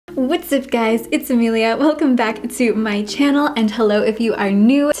What's up guys, it's Emelia. Welcome back to my channel and hello if you are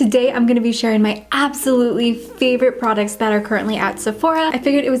new. Today I'm going to be sharing my absolutely favorite products that are currently at Sephora. I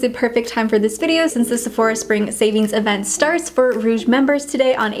figured it was a perfect time for this video since the Sephora Spring Savings event starts for Rouge members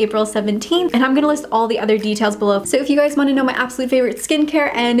today on April 17th, and I'm going to list all the other details below. So if you guys want to know my absolute favorite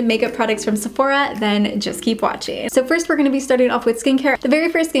skincare and makeup products from Sephora, then just keep watching. So first we're going to be starting off with skincare. The very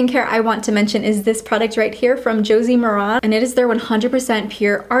first skincare I want to mention is this product right here from Josie Maran, and it is their 100%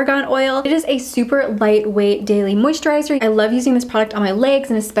 pure argan oil. It is a super lightweight daily moisturizer. I love using this product on my legs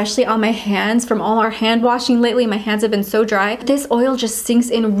and especially on my hands. From all our hand washing lately, my hands have been so dry. This oil just sinks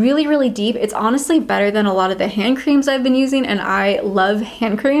in really deep. It's honestly better than a lot of the hand creams I've been using, and I love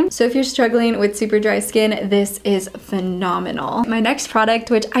hand cream. So if you're struggling with super dry skin, this is phenomenal. My next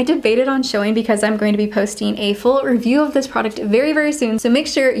product, which I debated on showing because I'm going to be posting a full review of this product very soon, so make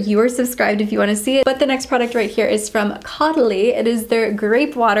sure you are subscribed if you want to see it. But the next product right here is from Caudalie. It is their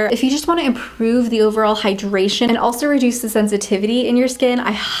grape water. If you just want to improve the overall hydration and also reduce the sensitivity in your skin,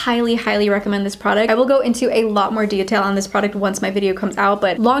 I highly recommend this product. I will go into a lot more detail on this product once my video comes out,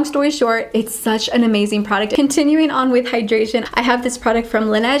 but long story short, it's such an amazing product. Continuing on with hydration, I have this product from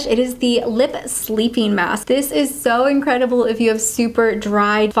Laneige. It is the Lip Sleeping Mask. This is so incredible if you have super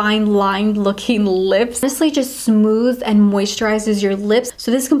dry, fine lined looking lips. Honestly, just smooths and moisturizes your lips.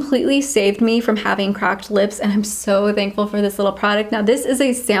 So this completely saved me from having cracked lips, and I'm so thankful for this little product. Now this is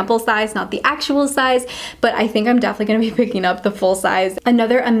a sample size, not the actual size, but I think I'm definitely going to be picking up the full size.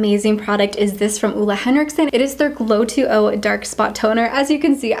 Another amazing product is this from Ole Henriksen. It is their Glow 2.0 Dark Spot Toner. As you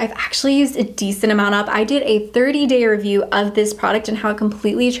can see, I've actually used a decent amount up. I did a 30-day review of this product and how it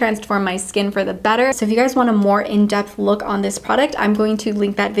completely transformed my skin for the better. So if you guys want a more in-depth look on this product, I'm going to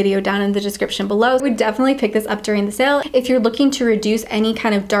link that video down in the description below. I would definitely pick this up during the sale if you're looking to reduce any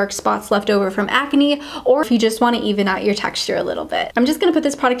kind of dark spots left over from acne, or if you just want to even out your texture a little bit. I'm just going to put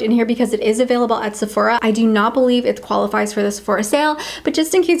this product in here because it is available at Sephora. I do not believe it qualifies for the Sephora sale, but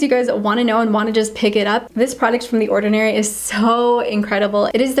just in case you guys want to know and want to just pick it up, this product from The Ordinary is so incredible.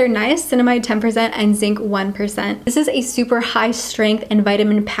 It is their niacinamide 10% and zinc 1%. This is a super high strength and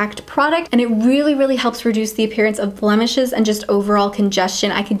vitamin packed product, and it really helps reduce the appearance of blemishes and just overall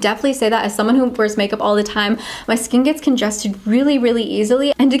congestion. I can definitely say that as someone who wears makeup all the time, my skin gets congested really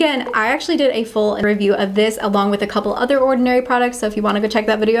easily. And again, I actually did a full review of this along with a couple other Ordinary products, so if you want to go check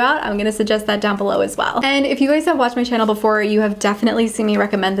that video out, I'm going to suggest that down below as well. And if you guys have watched my channel before, you have definitely seen me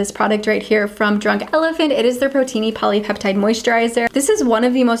recommend this product right here from Drunk Elephant. It is their Protini Polypeptide Moisturizer. This is one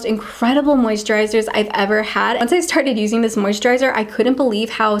of the most incredible moisturizers I've ever had. Once I started using this moisturizer, I couldn't believe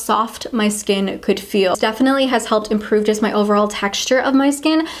how soft my skin could feel. It definitely has helped improve just my overall texture of my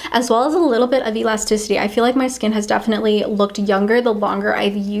skin, as well as a little bit of elasticity. I feel like my skin has definitely looked younger the longer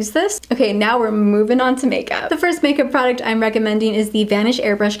I've used this. Okay, now we're moving on to makeup. The first makeup product I'm recommending is the Vanish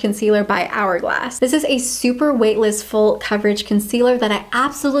Airbrush Concealer by Hourglass. This is a super weightless full coverage concealer that I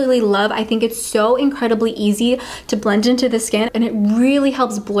absolutely love. I think it's so incredibly easy to blend into the skin, and it really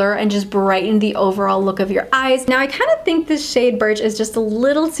helps blur and just brighten the overall look of your eyes. Now I kind of think this shade Birch is just a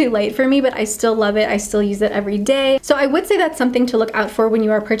little too light for me, but I still love it. I still use it every day. So I would say that's something to look out for when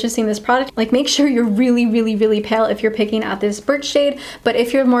you are purchasing this product. Like, make sure you're really pale if you're picking out this Birch shade, but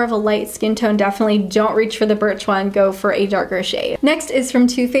if you're more of a light skin tone, definitely don't reach for the Birch one, go for a darker shade. Next is from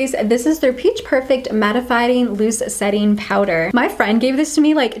Too Faced. This is their Peach Perfect Mattifying Loose Setting Powder. My friend gave this to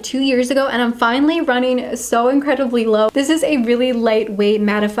me like 2 years ago, and I'm finally running so incredibly low. This is a really lightweight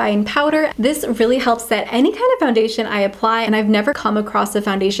mattifying powder. This really helps set any kind of foundation I apply, and I've never come across a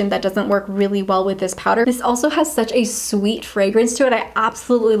foundation that doesn't work really well with this powder. This also has such a sweet fragrance to it. I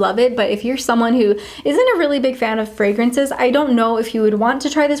absolutely love it, but if you're someone who isn't a really big fan of fragrances, I don't know if you would want to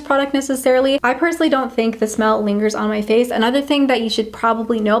try this product necessarily. I personally don't think the smell lingers on my face. Another thing that you should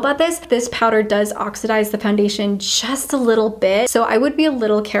probably know about this powder does oxidize the foundation just a little bit, so I would be a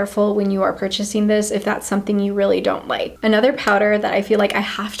little careful when you are purchasing this if that's something you really don't like. Another powder that I feel like I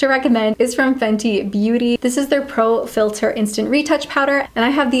have to recommend is from Fenty Beauty. This is their Pro Filter Instant Retouch Powder, and I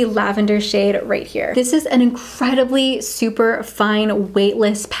have the lavender shade right here. This is an incredibly super fine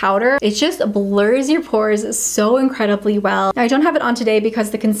weightless powder. It just blurs your pores so incredibly well. Now, I don't have it on today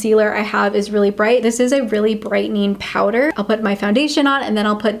because the concealer I have is really bright. This is a really brightening powder. I'll put my foundation on, and then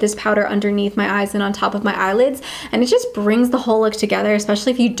I'll put this powder underneath my eyes and on top of my eyelids, and it just brings the whole look together,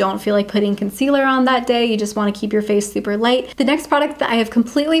 especially if you don't feel like putting concealer on that day. You just want to keep your face super light. The next product that I have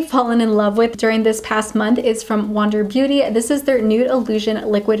completely fallen in love with during this past month is from Wander Beauty. This is their Nude Illusion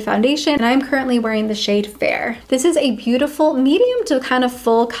Liquid Foundation, and I'm currently wearing the shade Fair. This is a beautiful medium to kind of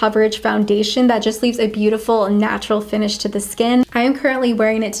full coverage foundation that just leaves a beautiful natural finish to the skin. I am currently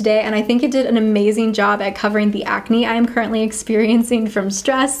wearing it today, and I think it did an amazing job at covering the acne I am currently experiencing experiencing from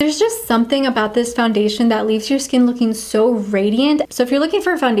stress. There's just something about this foundation that leaves your skin looking so radiant. So if you're looking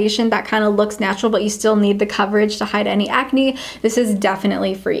for a foundation that kind of looks natural but you still need the coverage to hide any acne, this is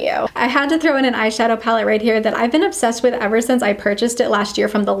definitely for you. I had to throw in an eyeshadow palette right here that I've been obsessed with ever since I purchased it last year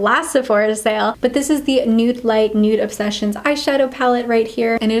from the last Sephora sale, but this is the Nude Light Nude Obsessions eyeshadow palette right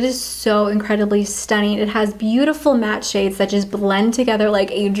here, and it is so incredibly stunning. It has beautiful matte shades that just blend together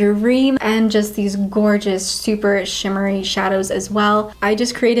like a dream, and just these gorgeous super shimmery shadows as well. I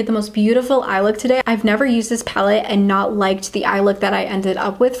just created the most beautiful eye look today. I've never used this palette and not liked the eye look that I ended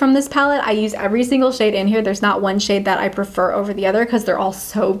up with from this palette. I use every single shade in here. There's not one shade that I prefer over the other because they're all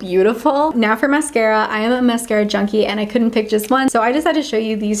so beautiful. Now for mascara, I am a mascara junkie and I couldn't pick just one, so I decided to show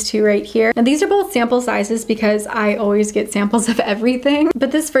you these two right here. And these are both sample sizes because I always get samples of everything.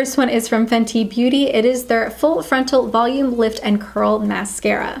 But this first one is from Fenty Beauty. It is their Full Frontal Volume Lift and Curl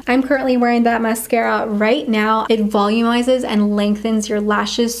Mascara. I'm currently wearing that mascara right now. It volumizes and lengthens your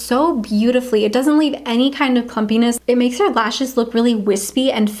lashes so beautifully. It doesn't leave any kind of clumpiness. It makes your lashes look really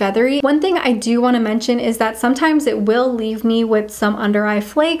wispy and feathery. One thing I do want to mention is that sometimes it will leave me with some under eye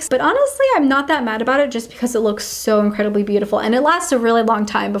flakes, but honestly I'm not that mad about it just because it looks so incredibly beautiful and it lasts a really long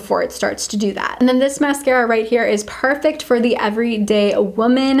time before it starts to do that. And then this mascara right here is perfect for the everyday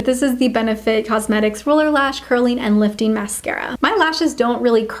woman. This is the Benefit Cosmetics Roller Lash Curling and Lifting Mascara. My lashes don't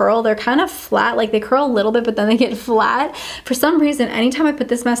really curl. They're kind of flat. Like they curl a little bit but then they get flat. For some reason, anytime I put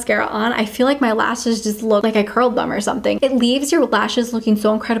this mascara on, I feel like my lashes just look like I curled them or something. It leaves your lashes looking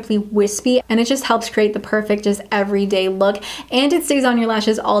so incredibly wispy and it just helps create the perfect just everyday look, and it stays on your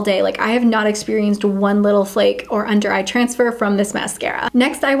lashes all day. Like I have not experienced one little flake or under eye transfer from this mascara.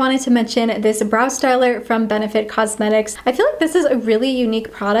 Next, I wanted to mention this brow styler from Benefit Cosmetics. I feel like this is a really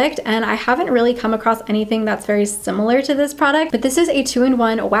unique product and I haven't really come across anything that's very similar to this product, but this is a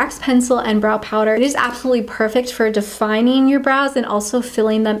 2-in-1 wax pencil and brow powder. It is absolutely perfect for defining your brows and also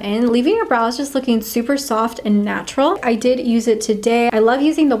filling them in, leaving your brows just looking super soft and natural. I did use it today. I love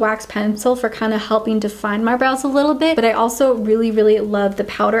using the wax pencil for kind of helping define my brows a little bit, but I also really love the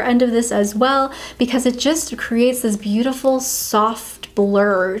powder end of this as well because it just creates this beautiful soft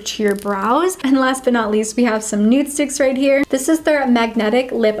blur to your brows. And last but not least, we have some nude sticks right here. This is their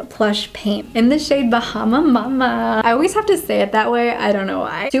Magnetic Lip Plush Paint in the shade Bahama Mama. I always have to say it that way. I don't know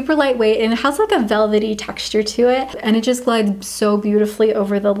why. Super lightweight and it has like a velvety texture to it and it just glides so beautifully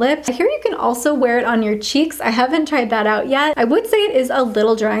over the lips. I hear you can also wear it on your cheeks. I haven't tried that out yet. I would say it is a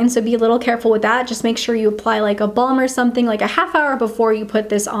little drying, so be a little careful with that. Just make sure you apply like a balm or something like a half hour before you put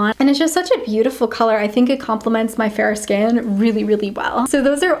this on. And it's just such a beautiful color. I think it complements my fair skin really well. So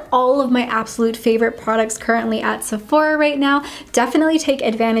those are all of my absolute favorite products currently at Sephora right now. Definitely take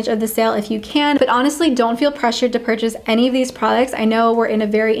advantage of the sale if you can, but honestly don't feel pressured to purchase any of these products. I know we're in a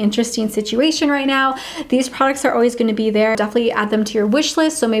very interesting situation right now. These products are always going to be there. Definitely add them to your wish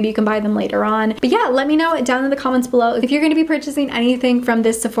list so maybe you can buy them later on. But yeah, let me know down in the comments below if you're going to be purchasing anything from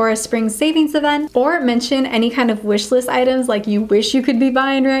this Sephora Spring Savings event, or mention any kind of wish list items like you wish you could be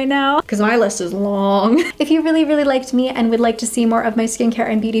buying right now, because my list is long. If you really liked me and would like to see more of my skincare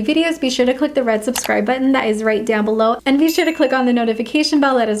and beauty videos, be sure to click the red subscribe button that is right down below, and be sure to click on the notification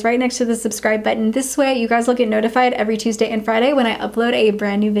bell that is right next to the subscribe button. This way you guys will get notified every Tuesday and Friday when I upload a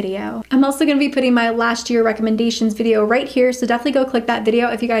brand new video. I'm also going to be putting my last year recommendations video right here, so definitely go click that video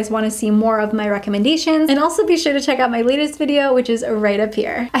if you guys want to see more of my recommendations, and also be sure to check out my latest video, which is right up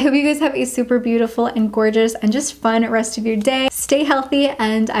here. I hope you guys have a super beautiful and gorgeous and just fun rest of your day. Stay healthy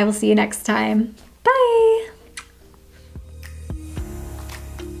and I will see you next time. Bye!